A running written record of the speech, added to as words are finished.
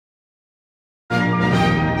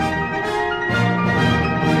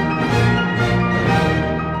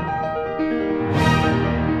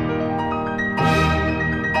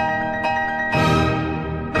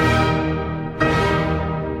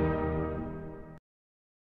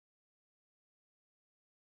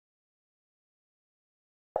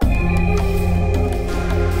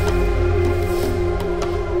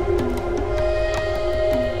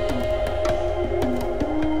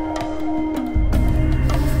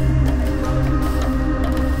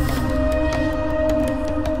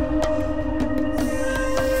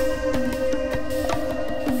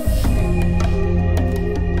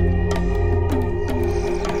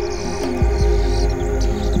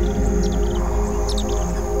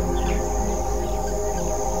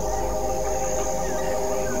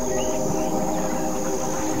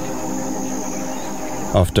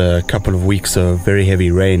After a couple of weeks of very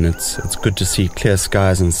heavy rain, it's good to see clear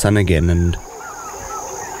skies and sun again, and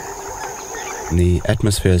the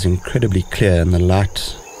atmosphere is incredibly clear and the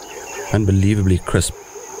light unbelievably crisp.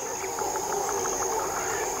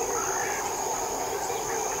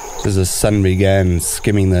 As the sun began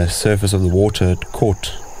skimming the surface of the water, it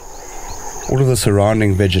caught all of the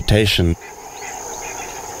surrounding vegetation.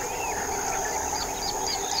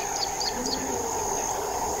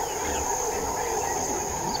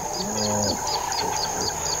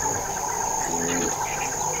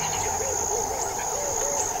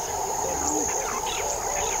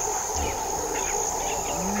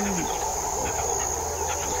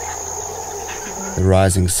 The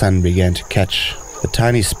rising sun began to catch the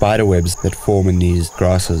tiny spider webs that form in these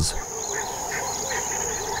grasses.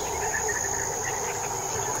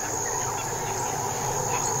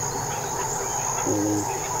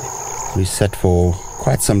 We sat for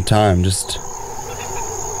quite some time just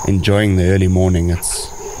enjoying the early morning. It's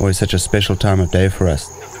always such a special time of day for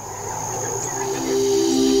us.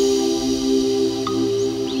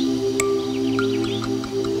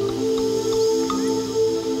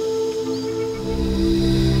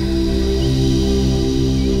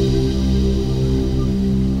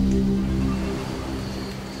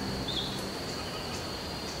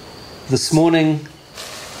 This morning,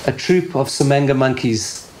 a troop of samango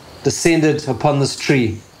monkeys descended upon this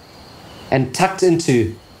tree and tucked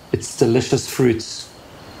into its delicious fruits.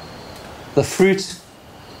 The fruit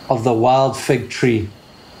of the wild fig tree.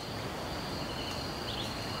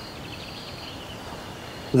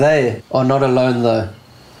 They are not alone though.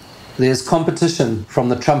 There's competition from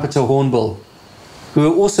the trumpeter hornbill,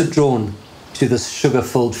 who are also drawn to this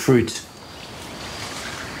sugar-filled fruit.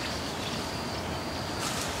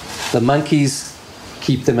 The monkeys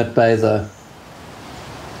keep them at bay though.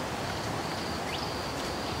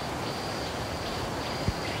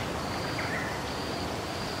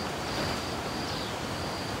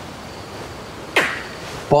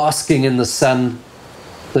 Basking in the sun,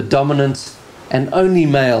 the dominant and only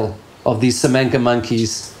male of these samango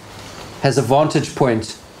monkeys has a vantage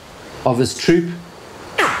point of his troop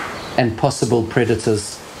and possible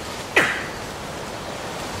predators.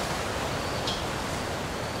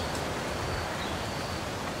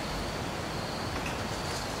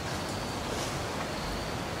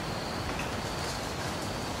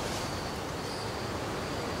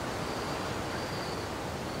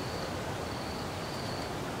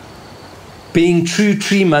 Being true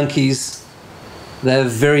tree monkeys, they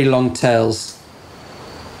have very long tails.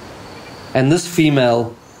 And this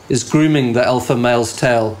female is grooming the alpha male's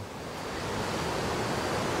tail.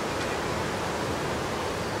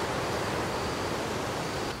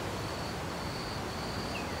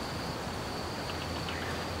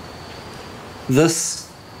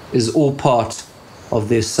 This is all part of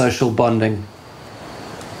their social bonding.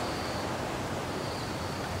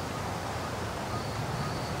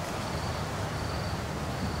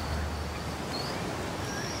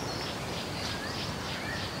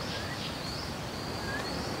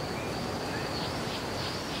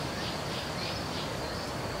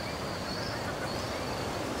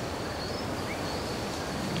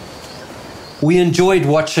 We enjoyed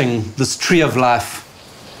watching this tree of life,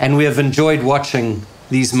 and we have enjoyed watching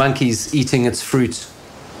these monkeys eating its fruit.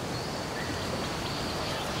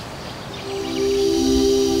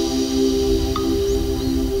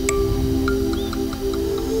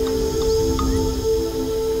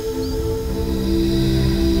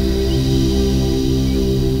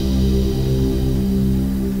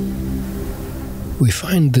 We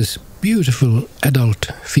find this beautiful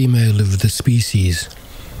adult female of the species,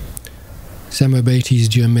 Samobates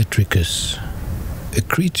geometricus, a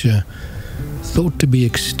creature thought to be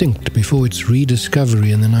extinct before its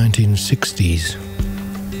rediscovery in the 1960s.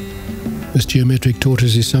 This geometric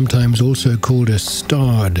tortoise is sometimes also called a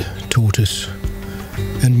starred tortoise,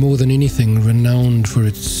 and more than anything renowned for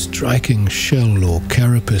its striking shell or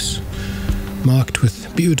carapace, marked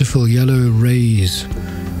with beautiful yellow rays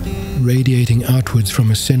radiating outwards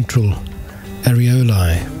from a central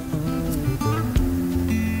areolae.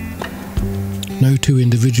 No two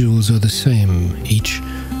individuals are the same, each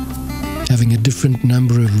having a different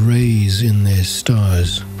number of rays in their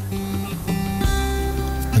stars.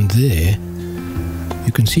 And there,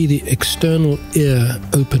 you can see the external ear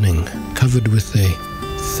opening covered with a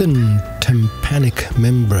thin tympanic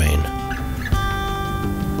membrane.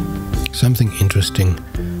 Something interesting,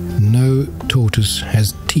 no tortoise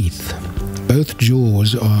has teeth. Both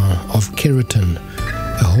jaws are of keratin,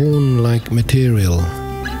 a horn-like material.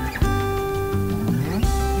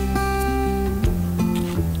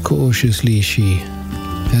 Cautiously she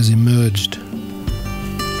has emerged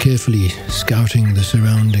carefully scouting the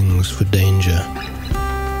surroundings for danger.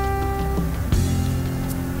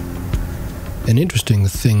 An interesting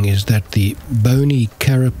thing is that the bony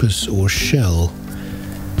carapace or shell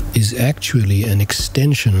is actually an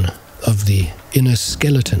extension of the inner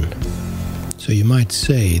skeleton. So you might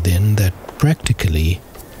say then that practically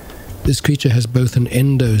this creature has both an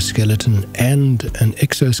endoskeleton and an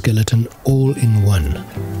exoskeleton all in one.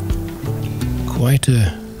 Quite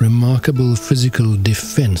a remarkable physical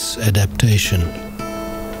defense adaptation.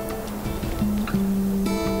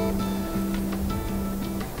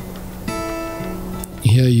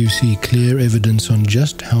 Here you see clear evidence on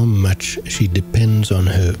just how much she depends on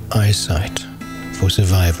her eyesight for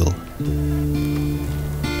survival.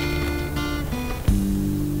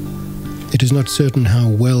 It is not certain how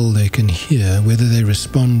well they can hear, whether they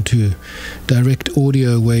respond to direct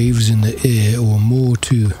audio waves in the air or more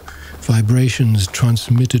to vibrations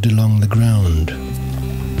transmitted along the ground.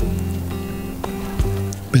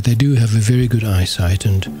 But they do have a very good eyesight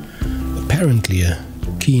and apparently a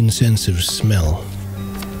keen sense of smell.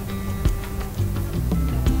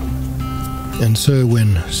 And so,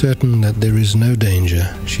 when certain that there is no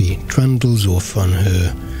danger, she trundles off on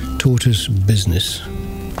her tortoise business.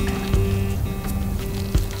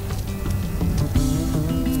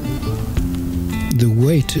 The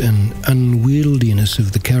weight and unwieldiness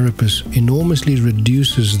of the carapace enormously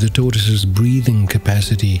reduces the tortoise's breathing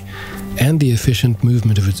capacity and the efficient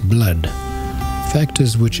movement of its blood,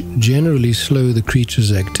 factors which generally slow the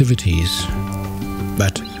creature's activities.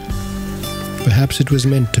 But perhaps it was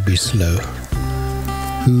meant to be slow.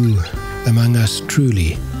 Who among us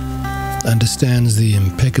truly understands the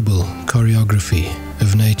impeccable choreography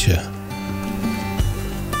of nature?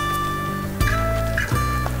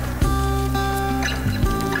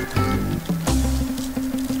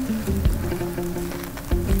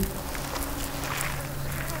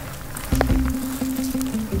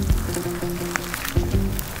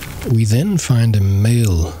 We then find a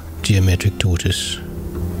male geometric tortoise.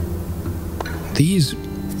 These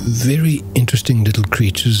very interesting little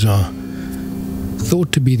creatures are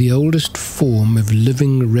thought to be the oldest form of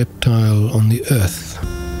living reptile on the Earth.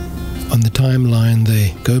 On the timeline,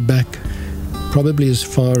 they go back probably as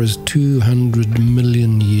far as 200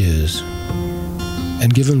 million years.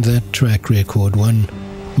 And given that track record, one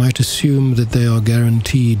might assume that they are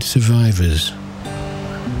guaranteed survivors.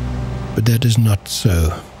 But that is not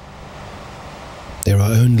so. There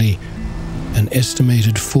are only an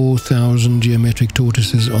estimated 4,000 geometric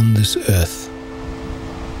tortoises on this Earth.